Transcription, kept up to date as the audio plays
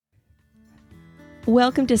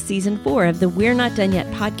Welcome to Season 4 of the We're Not Done Yet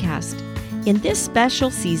podcast. In this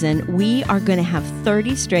special season, we are going to have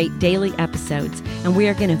 30 straight daily episodes, and we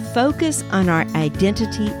are going to focus on our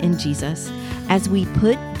identity in Jesus. As we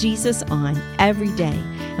put Jesus on every day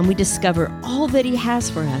and we discover all that He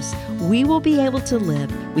has for us, we will be able to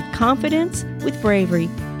live with confidence, with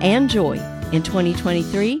bravery, and joy in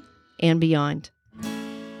 2023 and beyond.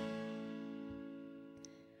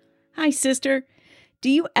 Hi, sister.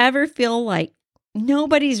 Do you ever feel like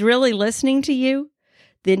nobody's really listening to you?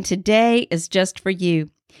 Then today is just for you.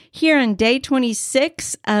 Here on day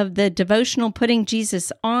 26 of the devotional Putting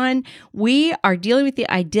Jesus On, we are dealing with the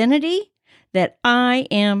identity that I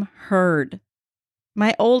am heard.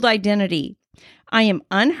 My old identity. I am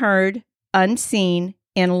unheard, unseen,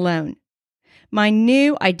 and alone. My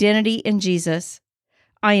new identity in Jesus.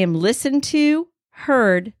 I am listened to,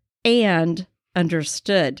 heard, and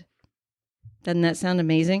understood. Doesn't that sound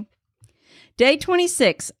amazing? Day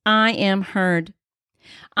 26, I am heard.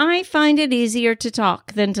 I find it easier to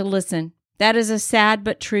talk than to listen. That is a sad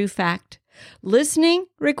but true fact. Listening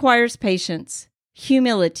requires patience,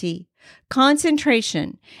 humility,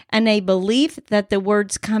 concentration, and a belief that the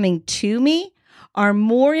words coming to me are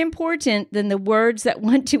more important than the words that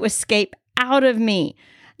want to escape out of me.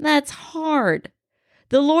 That's hard.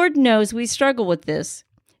 The Lord knows we struggle with this.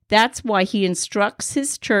 That's why He instructs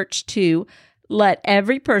His church to let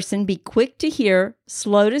every person be quick to hear,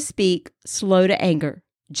 slow to speak, slow to anger.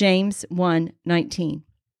 James 1:19.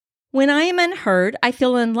 When I am unheard, I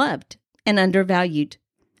feel unloved and undervalued.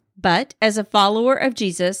 But as a follower of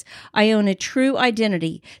Jesus, I own a true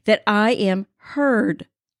identity that I am heard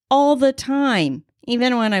all the time,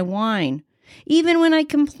 even when I whine, even when I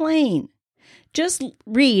complain. Just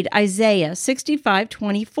read Isaiah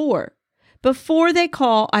 65:24. Before they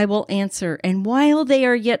call, I will answer, and while they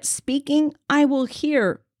are yet speaking, I will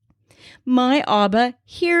hear. My Abba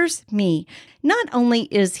hears me. Not only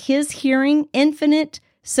is His hearing infinite,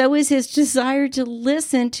 so is His desire to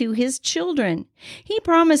listen to His children. He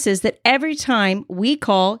promises that every time we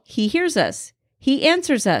call, He hears us. He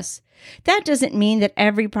answers us. That doesn't mean that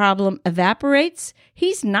every problem evaporates.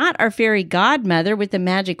 He's not our fairy godmother with a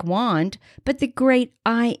magic wand, but the great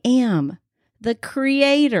I Am, the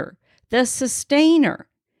Creator, the Sustainer.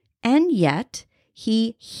 And yet,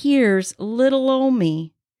 He hears little old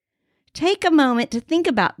me. Take a moment to think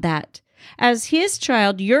about that. As His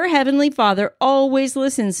child, your Heavenly Father always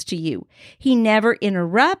listens to you. He never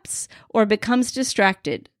interrupts or becomes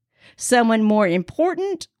distracted. Someone more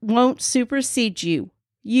important won't supersede you.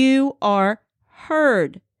 You are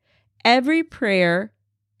heard. Every prayer,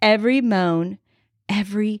 every moan,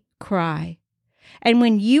 every cry. And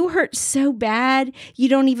when you hurt so bad you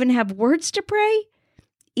don't even have words to pray,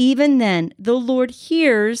 even then the Lord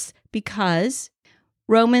hears because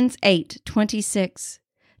Romans 8:26.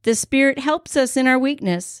 The Spirit helps us in our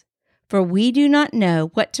weakness, for we do not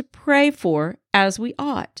know what to pray for as we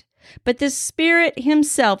ought. But the Spirit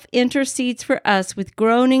Himself intercedes for us with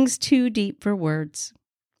groanings too deep for words.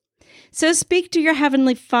 So speak to your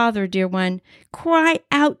Heavenly Father, dear one. Cry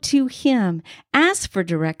out to Him. Ask for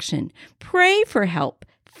direction. Pray for help.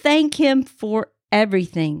 Thank Him for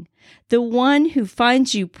everything. The one who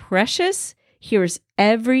finds you precious hears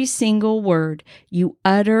every single word you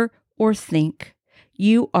utter or think.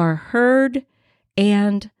 You are heard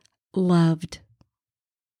and loved.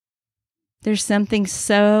 There's something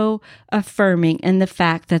so affirming in the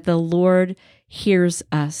fact that the Lord hears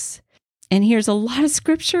us. And here's a lot of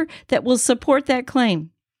scripture that will support that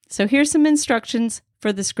claim. So here's some instructions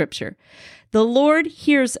for the scripture. The Lord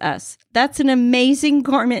hears us. That's an amazing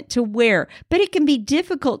garment to wear, but it can be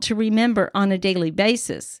difficult to remember on a daily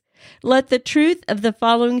basis. Let the truth of the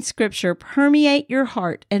following scripture permeate your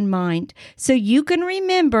heart and mind so you can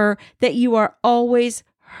remember that you are always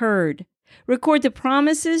heard. Record the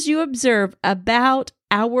promises you observe about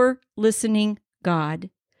our listening God.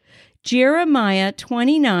 Jeremiah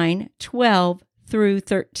 29:12 through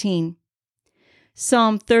 13.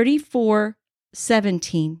 Psalm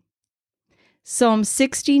 34:17. Psalm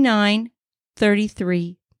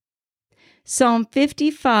 69:33. Psalm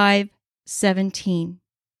 55:17.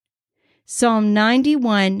 Psalm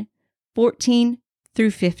 91:14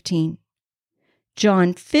 through 15.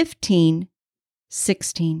 John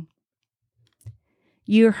 15:16.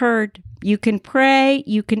 You heard. You can pray,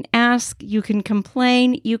 you can ask, you can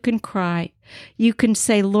complain, you can cry. You can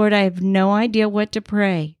say, Lord, I have no idea what to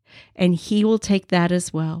pray, and He will take that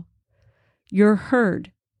as well. You're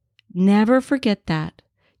heard. Never forget that.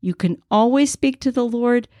 You can always speak to the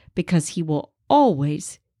Lord because He will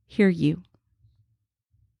always hear you.